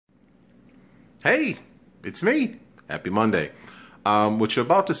Hey, it's me. Happy Monday. What you're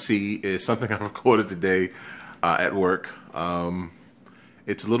about to see is something I recorded today at work.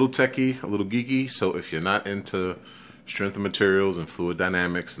 It's a little techy, a little geeky, so if you're not into strength of materials and fluid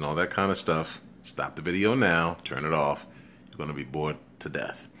dynamics and all that kind of stuff, stop the video now, turn it off. You're going to be bored to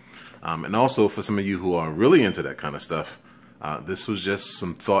death. And also, for some of you who are really into that kind of stuff, this was just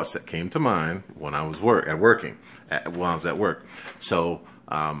some thoughts that came to mind when I was working. So,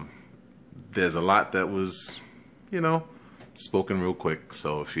 there's a lot that was, spoken real quick.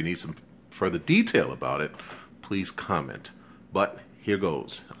 So if you need some further detail about it, please comment. But here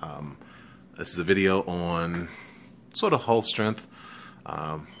goes. This is a video on sort of hull strength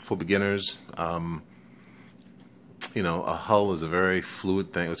for beginners. A hull is a very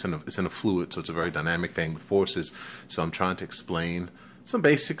fluid thing. It's in a fluid, so it's a very dynamic thing with forces. So I'm trying to explain some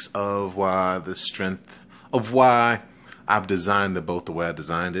basics of why I've designed the boat the way I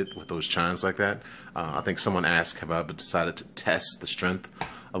designed it with those chines like that. I think someone asked, have I ever decided to test the strength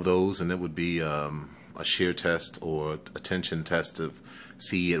of those? And it would be a shear test or a tension test to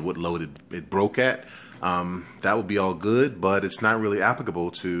see at what load it broke at. That would be all good, but it's not really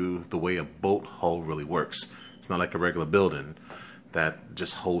applicable to the way a boat hull really works. It's not like a regular building that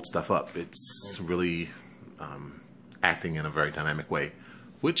just holds stuff up. It's really acting in a very dynamic way,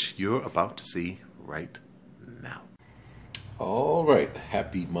 which you're about to see right now. All right,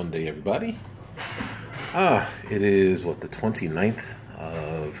 happy Monday, everybody. It is, the 29th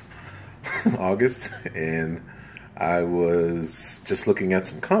of August, and I was just looking at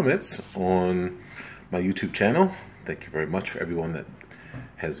some comments on my YouTube channel. Thank you very much for everyone that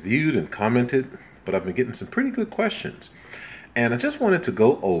has viewed and commented, but I've been getting some pretty good questions, and I just wanted to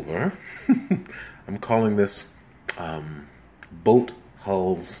go over, I'm calling this boat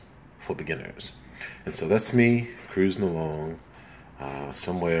hulls for beginners. And so that's me cruising along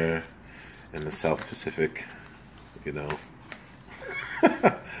somewhere in the South Pacific,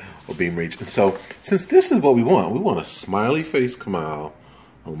 or Beam region. So since this is what we want a smiley face Kamal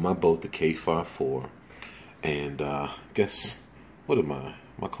on my boat, the K54. And guess, what am I?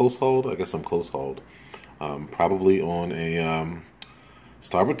 Am I close hauled? I guess I'm close hauled. Probably on a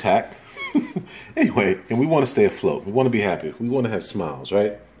starboard tack. Anyway, and we want to stay afloat. We want to be happy. We want to have smiles,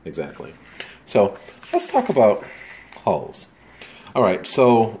 right? Exactly. So let's talk about hulls. All right,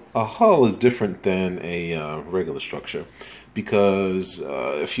 so a hull is different than a regular structure because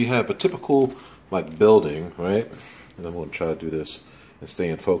if you have a typical building, right? And I'm going to try to do this and stay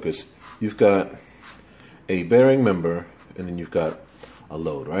in focus. You've got a bearing member, and then you've got a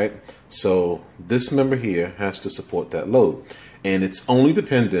load, right? So this member here has to support that load, and it's only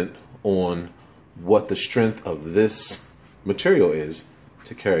dependent on what the strength of this material is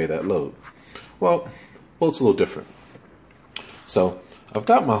to carry that load. Well, boat's a little different. So I've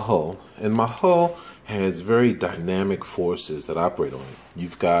got my hull, and my hull has very dynamic forces that operate on it.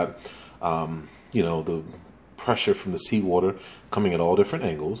 You've got, the pressure from the seawater coming at all different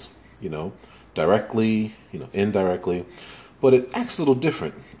angles, directly, indirectly, but it acts a little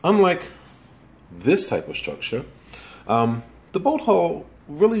different. Unlike this type of structure, the boat hull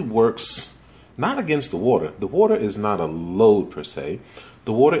really works not against the water. The water is not a load per se.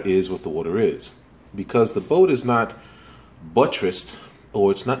 The water is what the water is, because the boat is not buttressed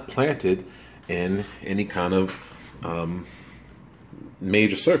or it's not planted in any kind of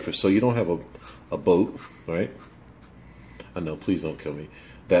major surface. So you don't have a boat, right? I know, please don't kill me.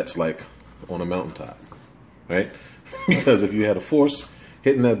 That's like on a mountaintop, right? Because if you had a force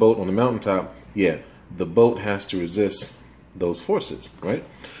hitting that boat on the mountaintop, yeah, the boat has to resist those forces, right?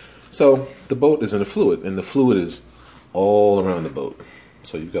 So the boat is in a fluid, and the fluid is all around the boat.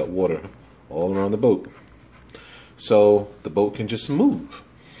 So you've got water all around the boat. So the boat can just move.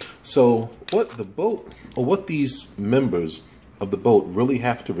 So what these members of the boat really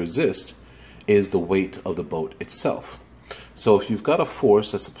have to resist is the weight of the boat itself. So if you've got a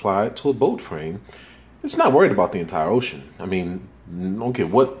force that's applied to a boat frame, it's not worried about the entire ocean. I mean, I don't care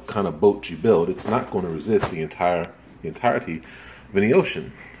what kind of boat you build, it's not going to resist the entirety of any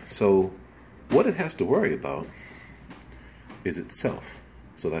ocean. So what it has to worry about is itself.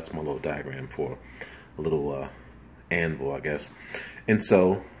 So that's my little diagram for a little anvil, I guess. And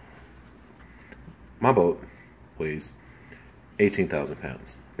so my boat weighs 18,000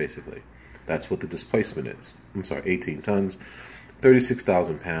 pounds, basically. That's what the displacement is. I'm sorry, 18 tons,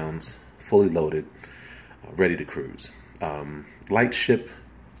 36,000 pounds, fully loaded, ready to cruise. Light ship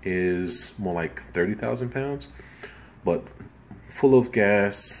is more like 30,000 pounds, but full of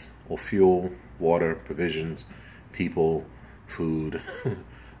gas or fuel, water, provisions, people, food,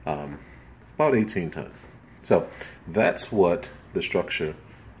 about 18 tons. So that's what the structure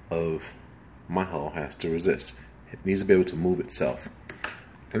of my hull has to resist. It needs to be able to move itself.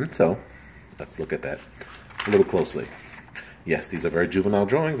 And so, let's look at that a little closely. Yes, these are very juvenile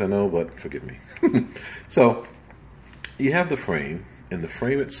drawings, I know, but forgive me. So, you have the frame, and the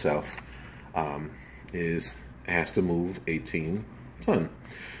frame itself has to move 18 tons.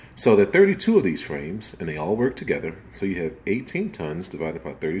 So there are 32 of these frames, and they all work together. So you have 18 tons divided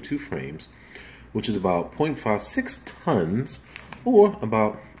by 32 frames, which is about 0.56 tons, or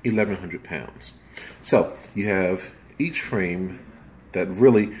about 1,100 pounds. So you have each frame that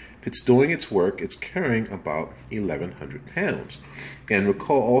really, if it's doing its work, it's carrying about 1,100 pounds. And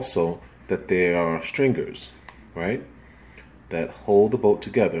recall also that there are stringers, right, that hold the boat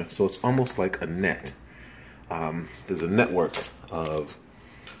together. So it's almost like a net. There's a network of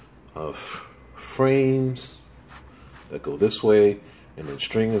frames that go this way, and then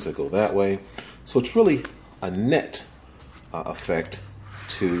stringers that go that way. So it's really a net effect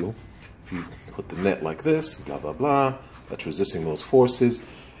to, if you put the net like this, blah, blah, blah, that's resisting those forces.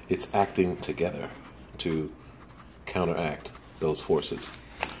 It's acting together to counteract those forces.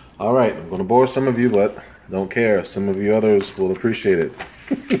 All right, I'm going to bore some of you, but don't care. Some of you others will appreciate it.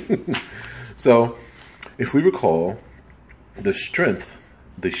 So, if we recall, the shear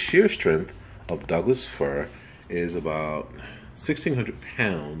strength of Douglas fir is about 1,600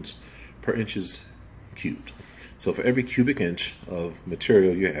 pounds per inches cubed. So for every cubic inch of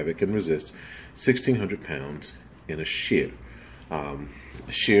material you have, it can resist 1,600 pounds in a shear.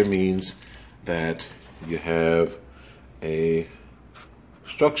 Shear means that you have a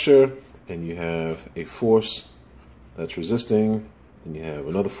structure and you have a force that's resisting, and you have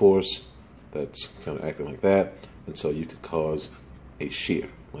another force that's kind of acting like that, and so you could cause a shear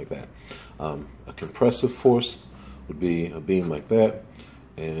like that. A compressive force would be a beam like that,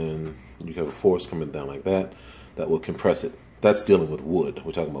 and you have a force coming down like that that will compress it. That's dealing with wood.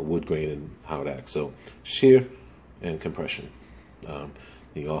 We're talking about wood grain and how it acts. So shear and compression.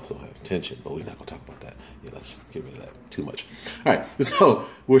 You also have tension, but we're not going to talk about that. Yeah, let's get rid of that. Too much. All right, so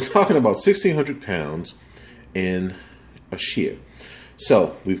we're talking about 1,600 pounds in a shear.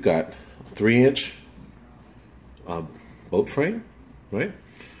 So we've got a 3-inch boat frame, right?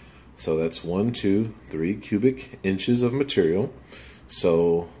 So that's 1, 2, 3 cubic inches of material.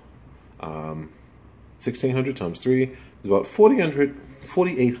 So 1,600 times 3 is about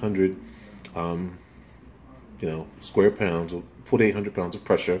 4,800 square pounds, or 4,800 pounds of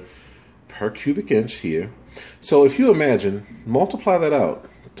pressure per cubic inch here. So if you imagine, multiply that out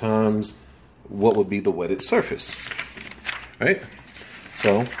times what would be the wetted surface, right?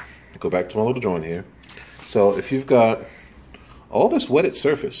 So go back to my little drawing here. So if you've got all this wetted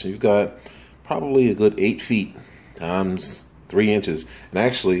surface, you've got probably a good 8 feet times 3 inches. And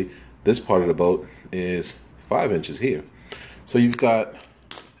actually, this part of the boat is 5 inches here. So you've got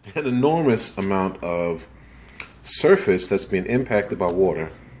an enormous amount of surface that's being impacted by water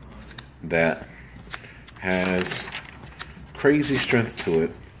that has crazy strength to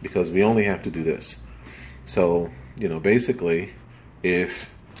it, because we only have to do this. So, basically, if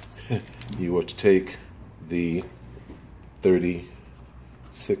you were to take the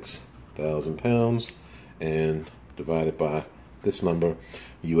 36,000 pounds and divide it by this number,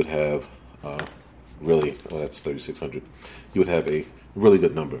 you would have that's 3,600. You would have a really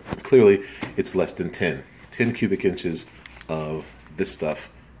good number. Clearly, it's less than 10 cubic inches of this stuff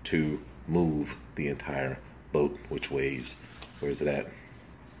to move the entire boat, which weighs, where is it at?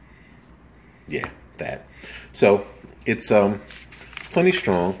 Yeah, that. So it's plenty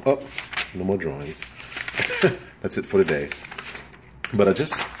strong. Oh, no more drawings. That's it for today. But I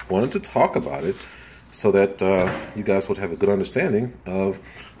just wanted to talk about it so that you guys would have a good understanding of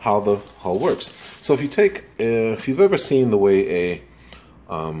how the hull works. So if you've ever seen the way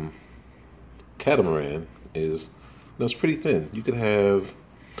a catamaran is, it's pretty thin. You could have,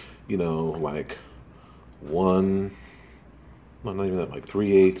 like not even that, like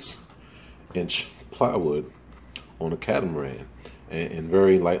 3/8 inch plywood on a catamaran, and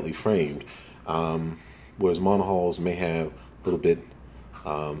very lightly framed. Whereas monohulls may have a little bit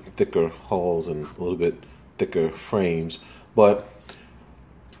thicker hulls and a little bit thicker frames. But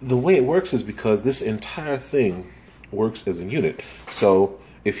the way it works is because this entire thing works as a unit. So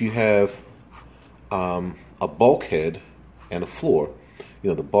if you have a bulkhead and a floor,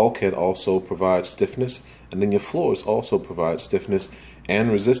 the bulkhead also provides stiffness, and then your floors also provide stiffness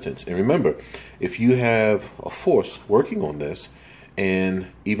and resistance. And remember, if you have a force working on this, and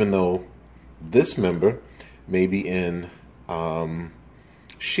even though this member may be in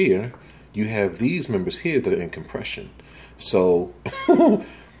shear, you have these members here that are in compression. So,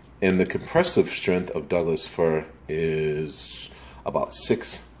 and the compressive strength of Douglas fir is about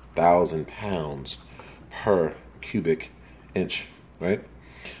 6 1,000 pounds per cubic inch, right?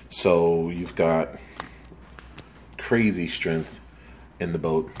 So you've got crazy strength in the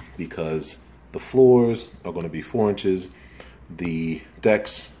boat because the floors are going to be 4 inches, the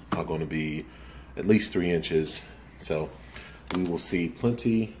decks are going to be at least 3 inches. So we will see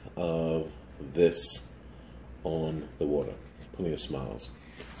plenty of this on the water, plenty of smiles.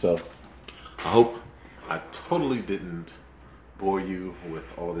 So I hope I totally didn't bore you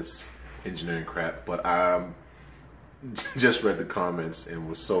with all this engineering crap, but I just read the comments and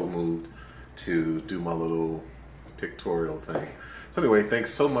was so moved to do my little pictorial thing. So anyway,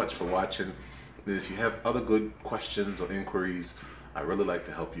 thanks so much for watching. And if you have other good questions or inquiries, I really like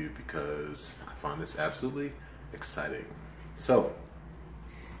to help you because I find this absolutely exciting. So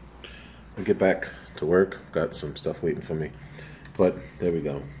I'll get back to work. Got some stuff waiting for me, but there we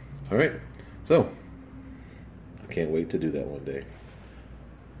go. All right, so I can't wait to do that one day.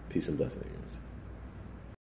 Peace and blessings.